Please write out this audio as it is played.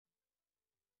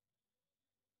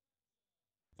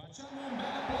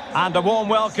And a warm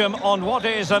welcome on what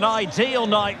is an ideal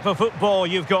night for football,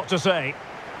 you've got to say.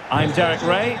 I'm Derek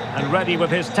Ray, and ready with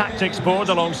his tactics board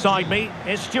alongside me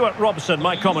is Stuart Robson,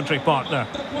 my commentary partner.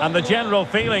 And the general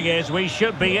feeling is we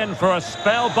should be in for a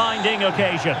spellbinding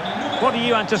occasion. What do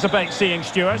you anticipate seeing,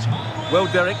 Stuart? Well,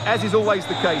 Derek, as is always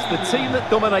the case, the team that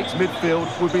dominates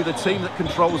midfield will be the team that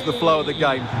controls the flow of the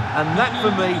game. And that,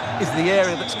 for me, is the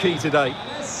area that's key today.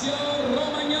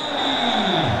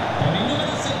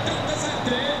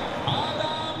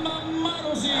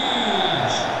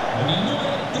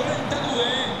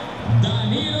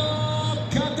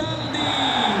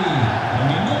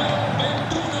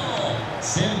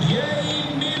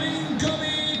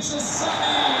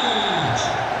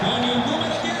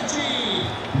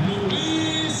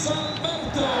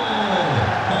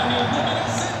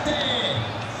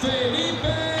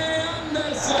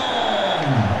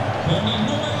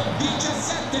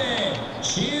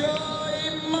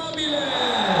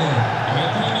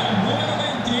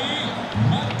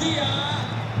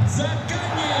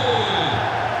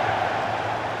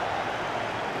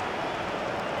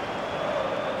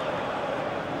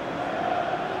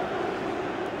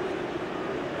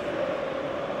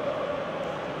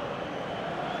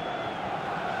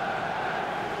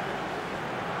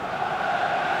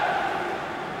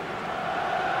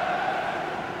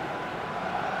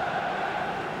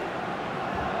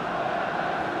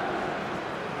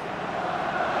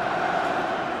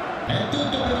 È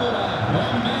tutto per ora,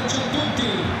 buon match a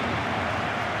tutti!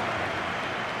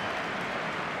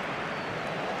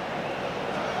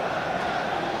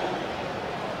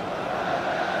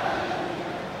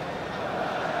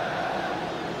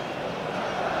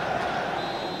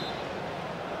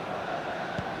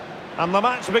 And the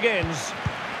match begins.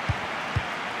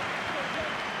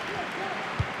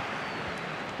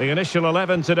 The initial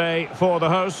 11 today for the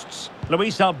hosts.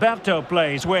 Luis Alberto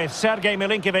plays with Sergej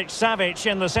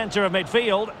Milinkovic-Savic in the centre of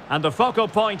midfield. And the focal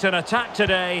point in attack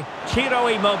today, Ciro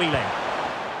Immobile.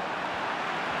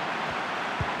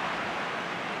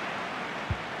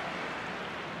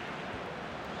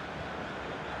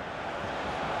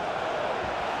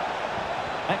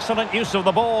 Excellent use of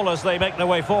the ball as they make their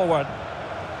way forward.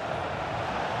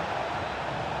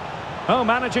 Oh,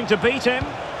 managing to beat him.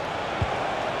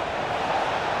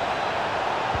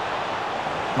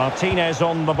 Martinez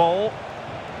on the ball.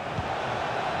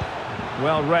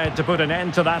 Well read to put an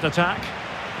end to that attack.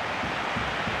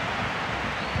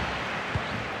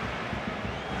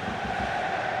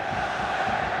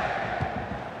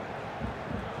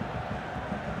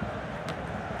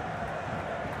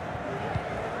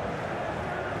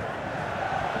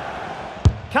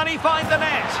 Can he find the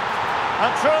net? A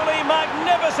truly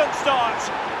magnificent start.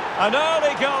 An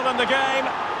early goal in the game,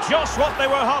 just what they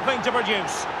were hoping to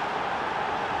produce.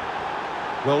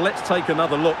 Well, let's take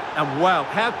another look. And wow,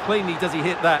 how cleanly does he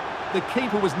hit that? The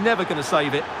keeper was never going to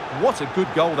save it. What a good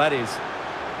goal that is.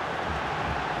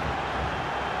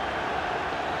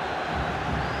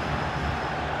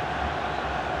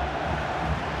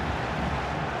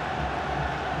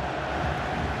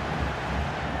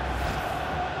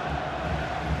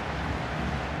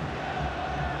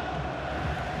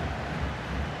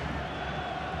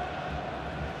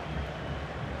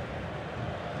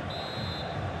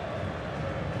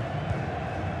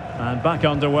 And back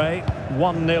underway,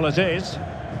 1-0 it is.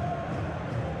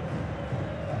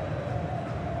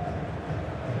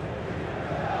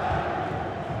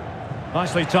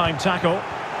 Nicely timed tackle.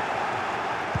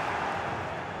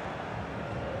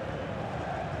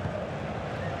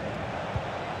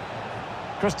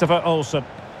 Christopher Olsen.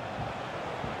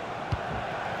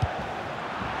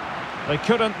 They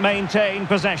couldn't maintain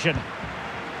possession.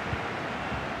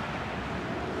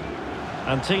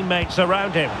 And teammates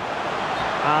around him.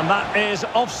 And that is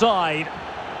offside.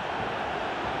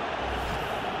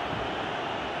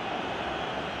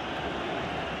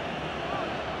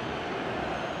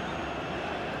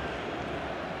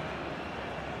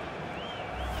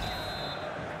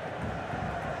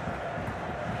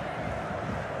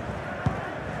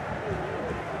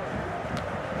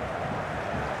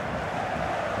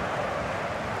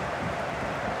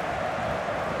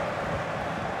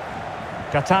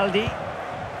 Cataldi.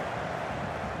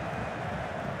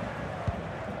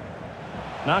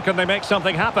 Now can they make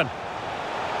something happen?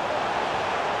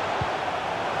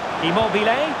 Immobile.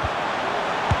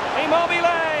 Immobile!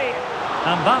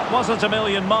 And that wasn't a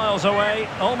million miles away.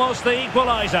 Almost the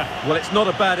equaliser. Well, it's not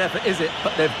a bad effort, is it?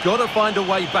 But they've got to find a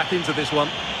way back into this one.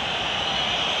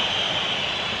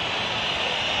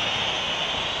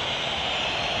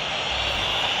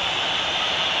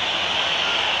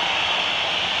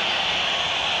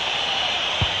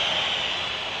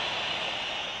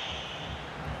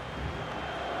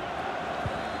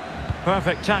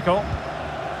 Perfect tackle.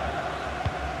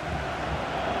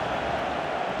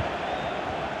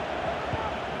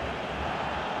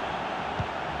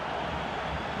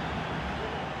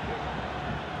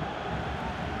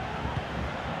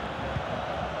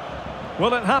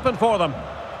 Will it happen for them?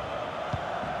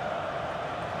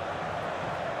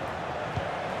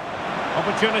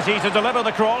 Opportunity to deliver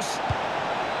the cross.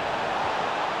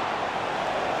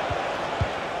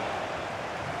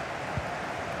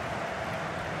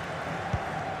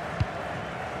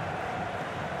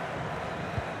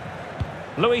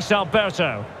 Luis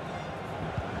Alberto.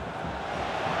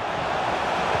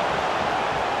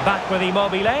 Back with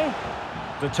Immobile.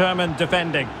 Determined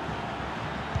defending.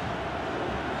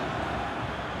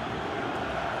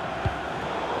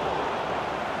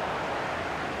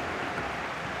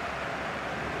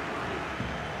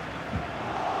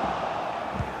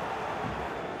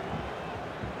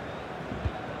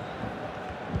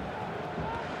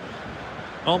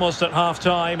 Almost at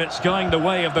half-time, it's going the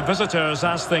way of the visitors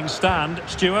as things stand.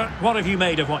 Stuart, what have you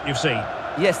made of what you've seen?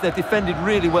 Yes, they've defended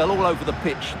really well all over the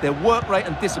pitch. Their work rate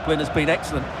and discipline has been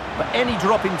excellent. But any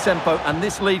drop in tempo and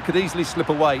this lead could easily slip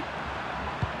away.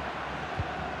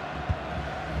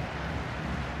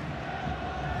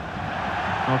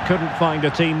 Well, couldn't find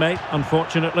a teammate,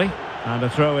 unfortunately. And a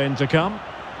throw-in to come.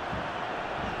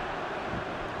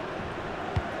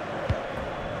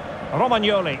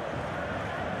 Romagnoli.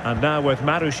 And now with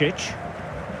Marusic.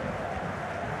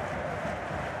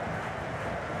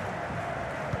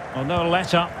 Oh, no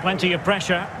let-up, plenty of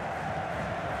pressure.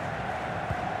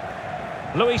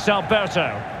 Luis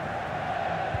Alberto.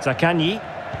 Zaccagni.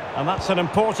 And that's an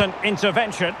important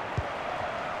intervention.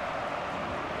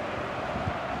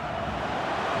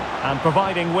 And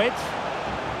providing width.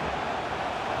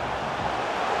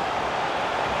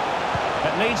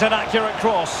 It needs an accurate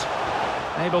cross.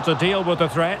 Able to deal with the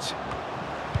threat.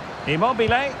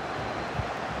 Immobile.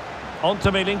 On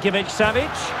to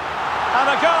Milinkovic-Savic. And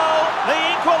a goal! The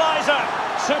equaliser!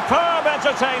 Superb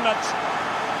entertainment!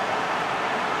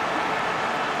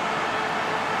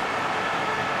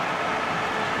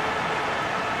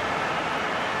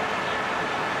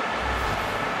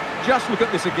 Just look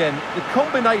at this again. The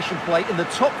combination play in the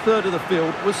top third of the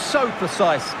field was so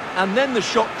precise. And then the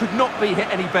shot could not be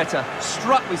hit any better.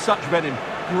 Struck with such venom.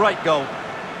 Great goal.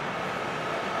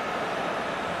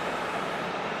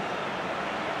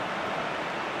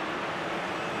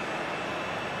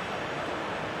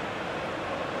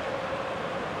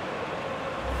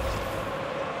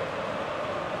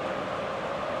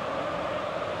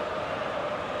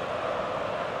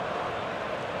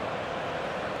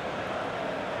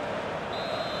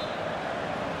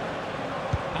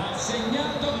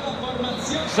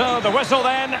 So the whistle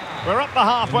then, we're up the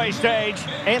halfway stage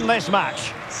in this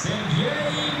match.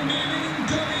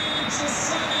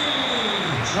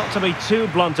 Not to be too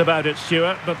blunt about it,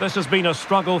 Stuart, but this has been a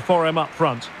struggle for him up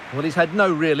front. Well, he's had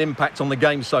no real impact on the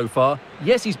game so far.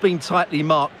 Yes, he's been tightly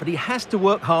marked, but he has to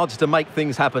work hard to make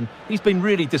things happen. He's been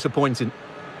really disappointing.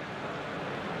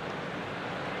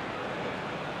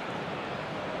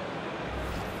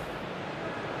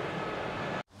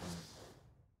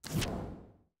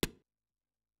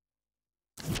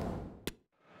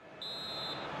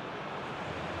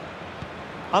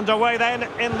 Underway then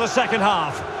in the second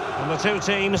half. And the two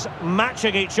teams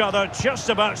matching each other just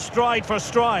about stride for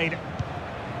stride.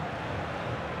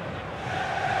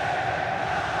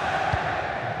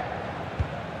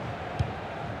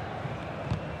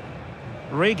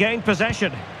 Regained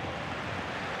possession.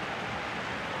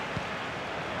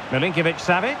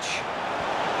 Milinkovic-Savic.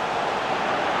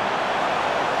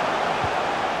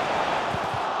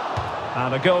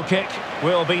 And a goal kick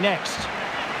will be next.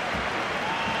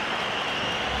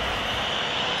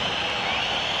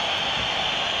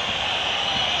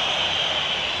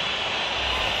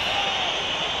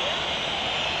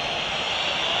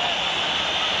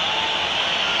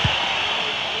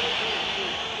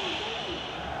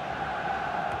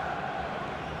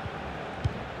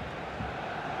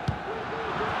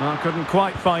 Well, couldn't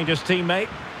quite find his teammate.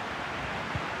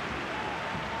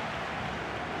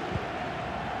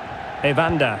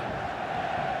 Evander.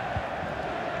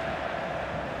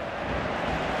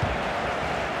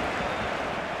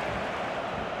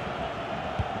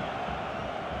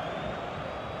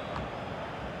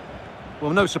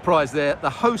 Well, no surprise there. The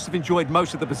hosts have enjoyed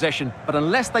most of the possession, but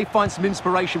unless they find some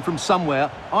inspiration from somewhere,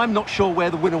 I'm not sure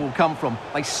where the winner will come from.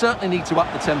 They certainly need to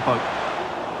up the tempo.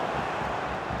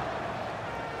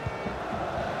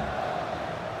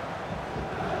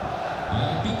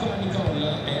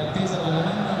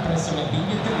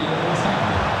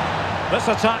 This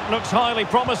attack looks highly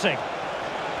promising.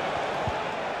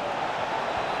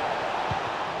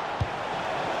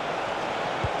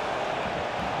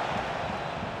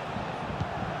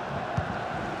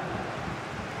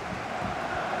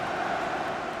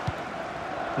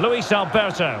 Luis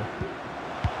Alberto.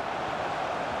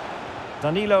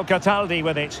 Danilo Cataldi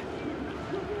with it.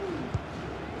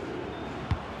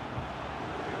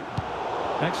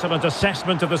 Excellent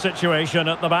assessment of the situation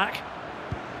at the back.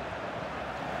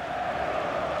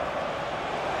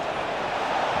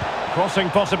 Crossing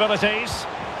possibilities.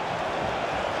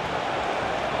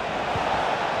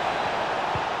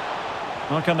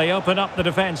 How can they open up the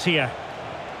defence here?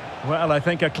 Well, I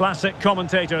think a classic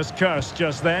commentator's curse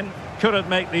just then. Couldn't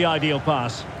make the ideal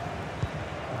pass.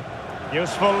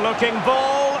 Useful looking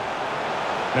ball.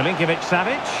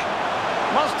 Milinkovic-Savic.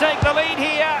 Must take the lead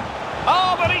here.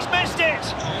 Oh, but he's missed it.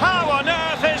 How on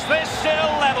earth is this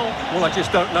still level? Well, I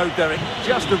just don't know, Derek.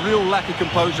 Just a real lack of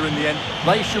composure in the end.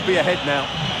 They should be ahead now.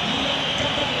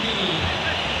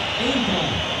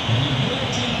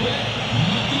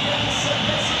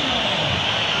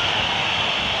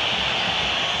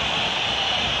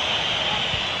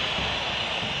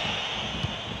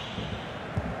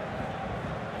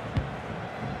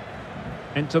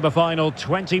 Into the final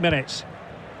 20 minutes.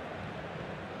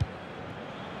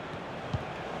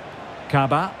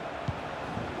 Kaba.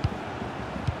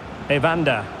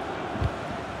 Evander.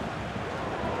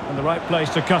 And the right place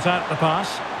to cut out the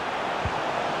pass.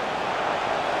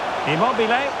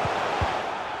 Immobile.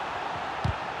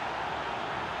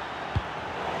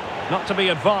 Not to be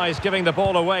advised giving the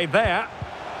ball away there.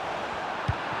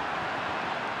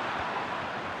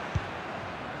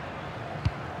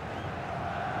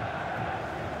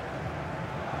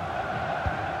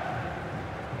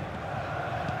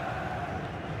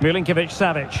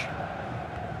 Milinkovic-Savic.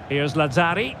 Here's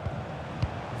Lazzari.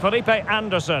 Felipe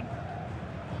Anderson.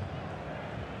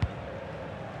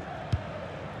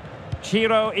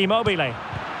 Ciro Immobile.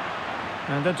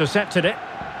 And intercepted it.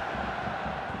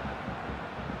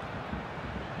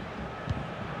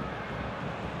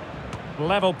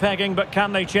 Level pegging, but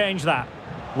can they change that?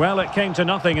 Well, it came to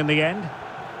nothing in the end.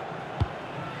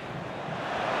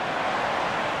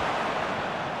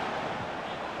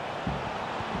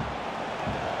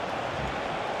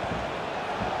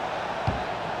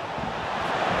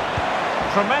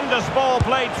 Tremendous ball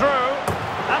played through.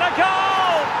 And a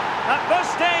goal! At this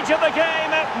stage of the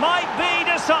game, it might be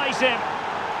decisive.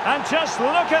 And just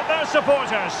look at their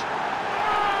supporters.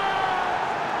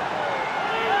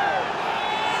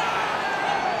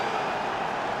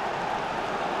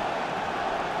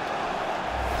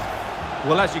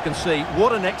 Well, as you can see,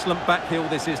 what an excellent backheel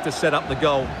this is to set up the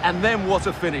goal. And then what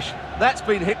a finish. That's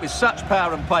been hit with such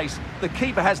power and pace. The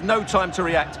keeper has no time to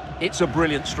react. It's a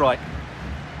brilliant strike.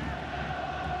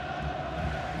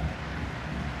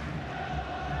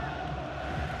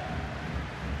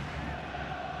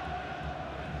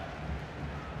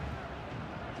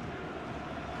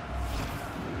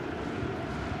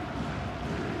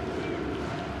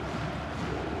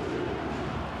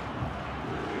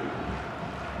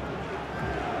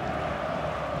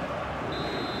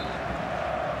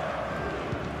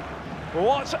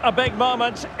 What a big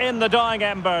moment in the dying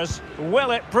embers.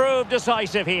 Will it prove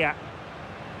decisive here?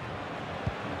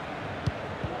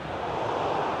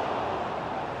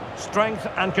 Strength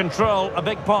and control, a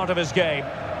big part of his game.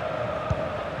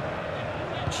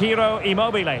 Ciro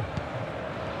Immobile.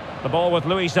 The ball with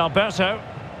Luis Alberto.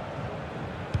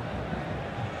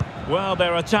 Well,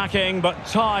 they're attacking, but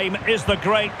time is the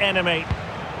great enemy.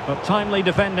 But timely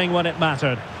defending when it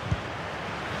mattered.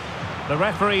 The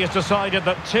referee has decided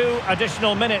that 2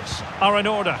 additional minutes are in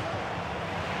order.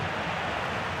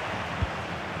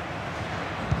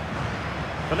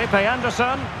 Felipe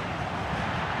Anderson.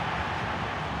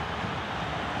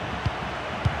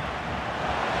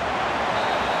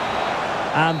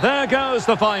 And there goes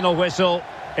the final whistle.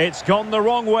 It's gone the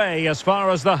wrong way as far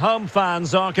as the home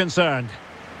fans are concerned.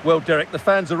 Well, Derek, the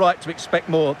fans are right to expect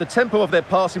more. The tempo of their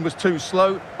passing was too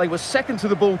slow. They were second to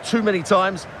the ball too many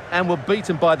times and were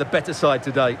beaten by the better side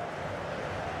today.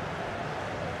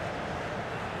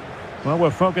 Well, we're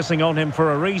focusing on him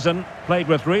for a reason. Played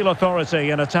with real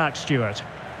authority in attack, Stuart.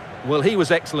 Well, he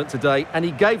was excellent today and he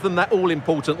gave them that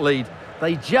all-important lead.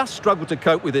 They just struggled to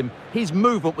cope with him. His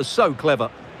movement was so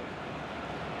clever.